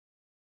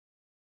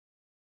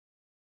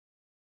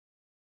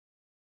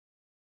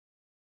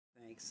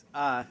Thanks.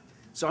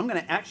 So I'm going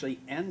to actually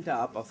end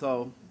up,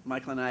 although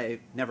Michael and I have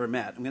never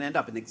met, I'm going to end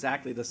up in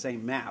exactly the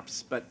same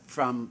maps, but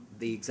from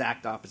the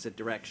exact opposite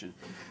direction.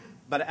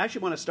 But I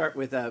actually want to start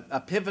with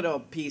a pivotal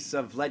piece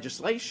of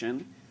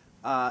legislation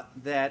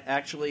that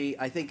actually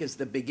I think is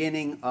the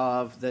beginning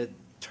of the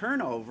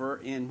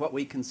turnover in what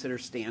we consider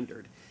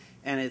standard.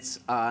 And it's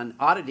an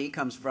oddity,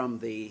 comes from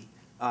the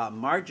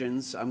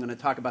margins. I'm going to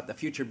talk about the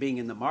future being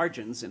in the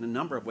margins in a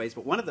number of ways,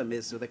 but one of them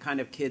is the kind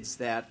of kids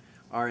that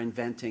are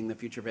inventing the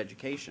future of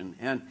education.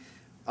 And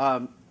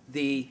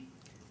the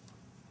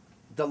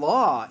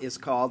law is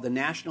called the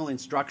National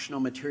Instructional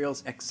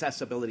Materials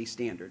Accessibility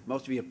Standard.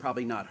 Most of you have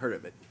probably not heard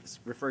of it. It's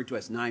referred to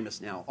as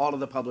NIMAS now. All of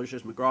the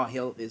publishers,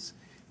 McGraw-Hill is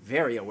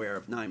very aware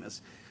of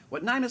NIMAS.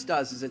 What NIMAS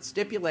does is it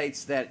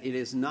stipulates that it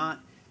is not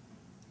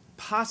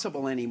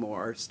possible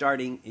anymore,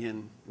 starting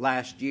in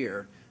last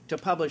year, to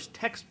publish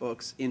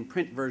textbooks in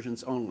print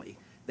versions only.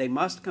 They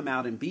must come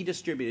out and be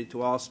distributed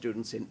to all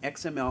students in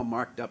XML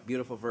marked up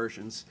beautiful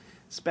versions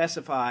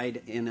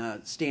specified in a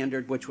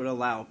standard which would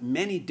allow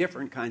many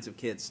different kinds of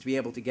kids to be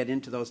able to get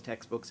into those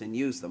textbooks and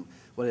use them,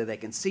 whether they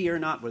can see or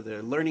not, whether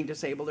they're learning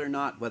disabled or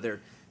not,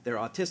 whether they're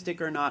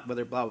autistic or not,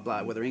 whether blah, blah,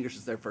 blah, whether English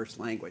is their first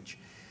language.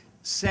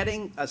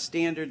 Setting a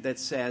standard that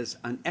says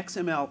an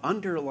XML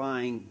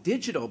underlying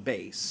digital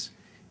base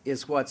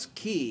is what's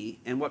key,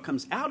 and what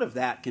comes out of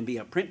that can be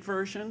a print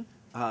version,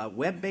 a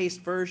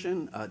web-based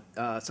version,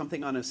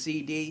 something on a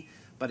CD,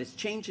 but it's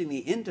changing the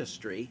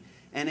industry,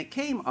 and it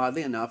came,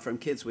 oddly enough, from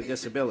kids with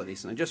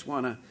disabilities. And I just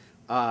want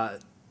to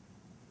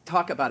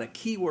talk about a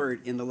key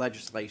word in the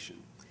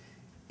legislation.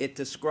 It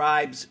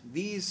describes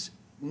these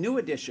new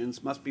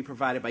editions must be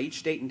provided by each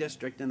state and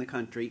district in the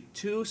country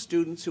to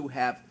students who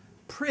have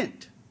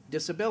print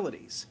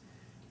disabilities.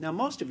 Now,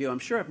 most of you, I'm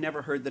sure, have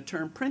never heard the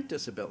term print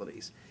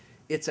disabilities.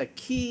 It's a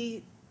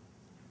key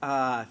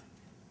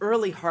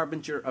early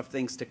harbinger of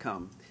things to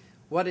come.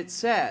 What it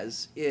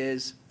says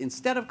is,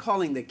 instead of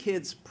calling the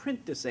kids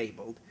print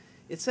disabled,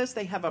 it says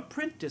they have a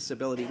print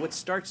disability, which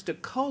starts to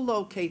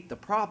co-locate the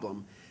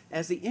problem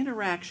as the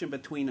interaction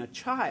between a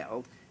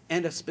child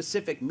and a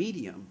specific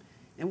medium.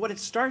 And what it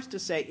starts to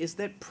say is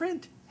that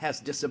print has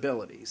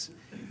disabilities.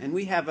 And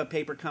we have a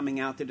paper coming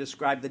out to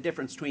describe the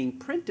difference between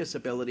print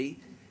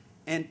disability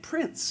and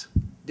print's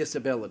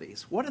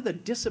disabilities. What are the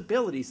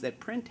disabilities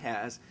that print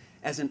has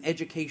as an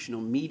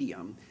educational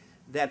medium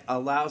that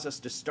allows us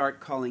to start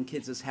calling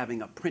kids as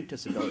having a print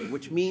disability,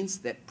 which means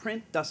that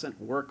print doesn't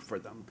work for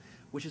them,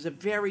 which is a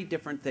very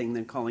different thing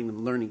than calling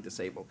them learning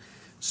disabled.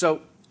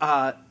 So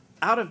out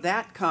of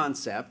that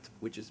concept,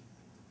 which is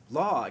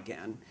law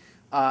again,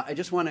 I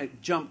just want to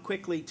jump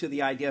quickly to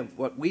the idea of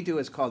what we do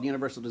is called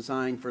Universal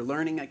Design for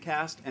Learning at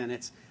CAST, and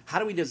it's how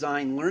do we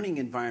design learning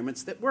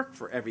environments that work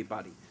for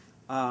everybody.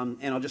 And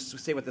I'll just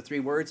say what the three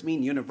words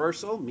mean.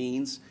 Universal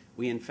means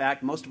we, in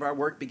fact, most of our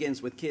work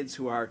begins with kids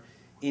who are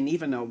in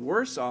even a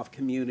worse off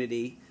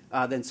community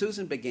than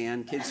Susan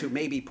began, kids who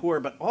may be poor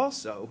but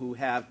also who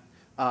have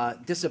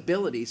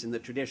disabilities in the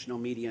traditional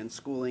media and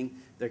schooling.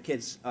 They're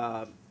kids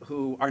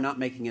who are not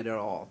making it at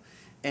all.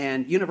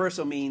 And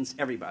universal means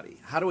everybody.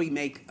 How do we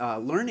make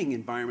learning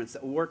environments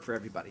that will work for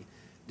everybody?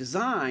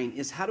 Design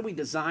is how do we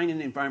design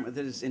an environment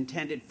that is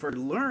intended for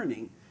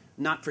learning,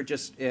 not for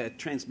just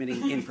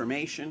transmitting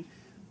information,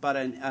 but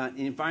an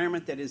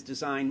environment that is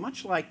designed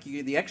much like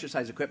the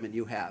exercise equipment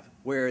you have,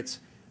 where it's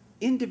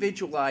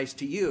individualized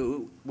to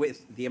you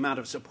with the amount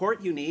of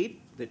support you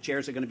need, the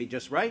chairs are going to be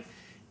just right,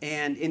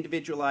 and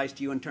individualized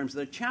to you in terms of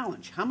the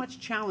challenge. How much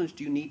challenge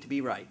do you need to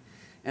be right?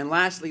 And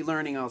lastly,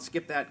 learning, I'll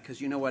skip that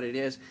because you know what it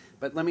is,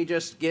 but let me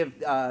just give,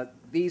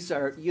 these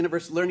are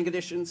Universal Learning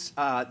Editions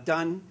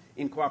done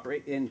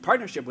in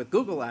partnership with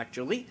Google,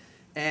 actually,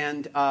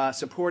 and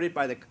supported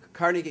by the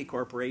Carnegie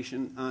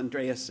Corporation.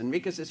 Andreas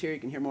Enriquez is here, you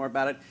can hear more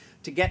about it,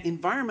 to get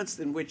environments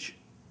in which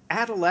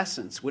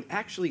adolescents would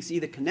actually see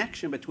the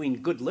connection between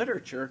good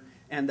literature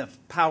and the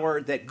power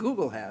that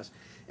Google has.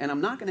 And I'm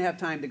not going to have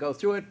time to go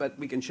through it, but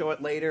we can show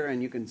it later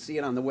and you can see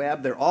it on the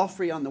web. They're all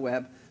free on the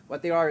web.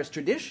 What they are is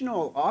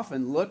traditional,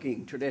 often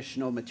looking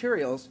traditional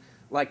materials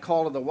like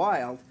Call to the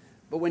Wild.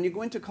 But when you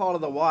go into Call to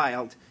the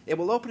Wild, it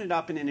will open it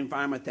up in an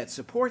environment that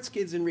supports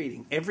kids in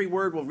reading. Every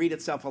word will read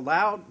itself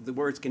aloud. The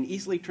words can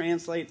easily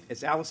translate,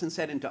 as Allison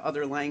said, into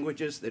other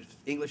languages that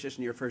English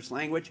isn't your first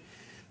language.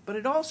 But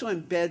it also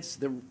embeds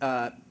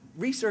the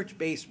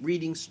research-based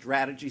reading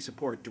strategy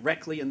support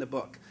directly in the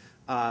book.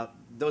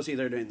 Those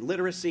either in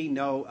literacy,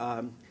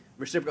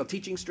 reciprocal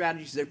teaching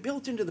strategies, they're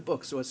built into the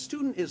book. So a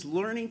student is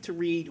learning to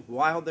read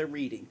while they're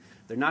reading.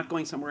 They're not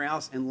going somewhere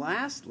else. And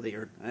lastly,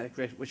 or I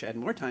wish I had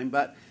more time,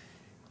 but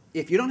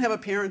if you don't have a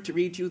parent to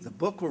read to you, the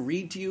book will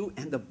read to you,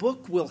 and the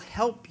book will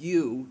help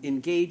you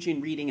engage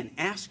in reading and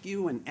ask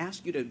you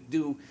to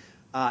do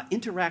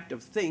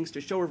interactive things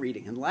to show a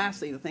reading. And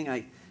lastly, the thing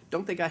I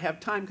don't think I have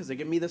time because they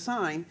give me the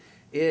sign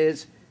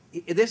is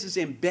this is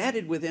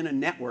embedded within a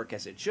network,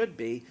 as it should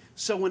be.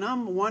 So when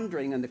I'm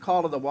wondering, in the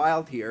Call to the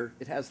Wild here,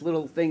 it has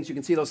little things, you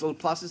can see those little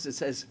pluses, it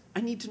says, I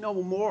need to know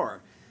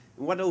more.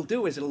 And what it'll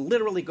do is it'll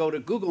literally go to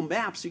Google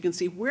Maps. You can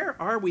see where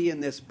are we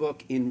in this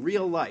book in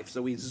real life. So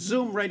we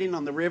zoom right in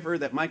on the river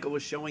that Michael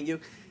was showing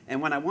you.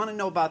 And when I want to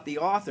know about the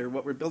author,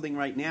 what we're building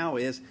right now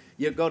is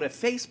you go to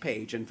Face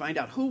Page and find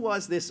out who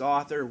was this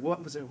author,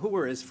 who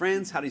were his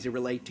friends, how does he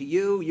relate to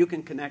you. You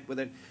can connect with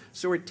it.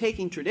 So we're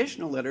taking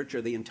traditional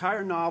literature, the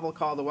entire novel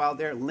called The Wild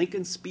There,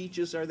 Lincoln's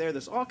speeches are there,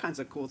 there's all kinds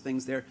of cool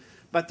things there,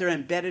 but they're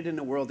embedded in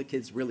a world the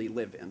kids really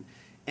live in.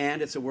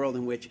 And it's a world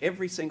in which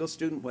every single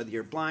student, whether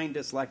you're blind,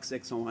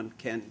 dyslexic, so on,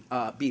 can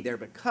be there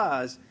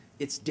because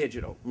it's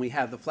digital. We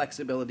have the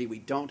flexibility we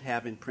don't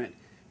have in print.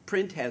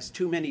 Print has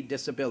too many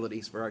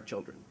disabilities for our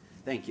children.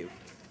 Thank you.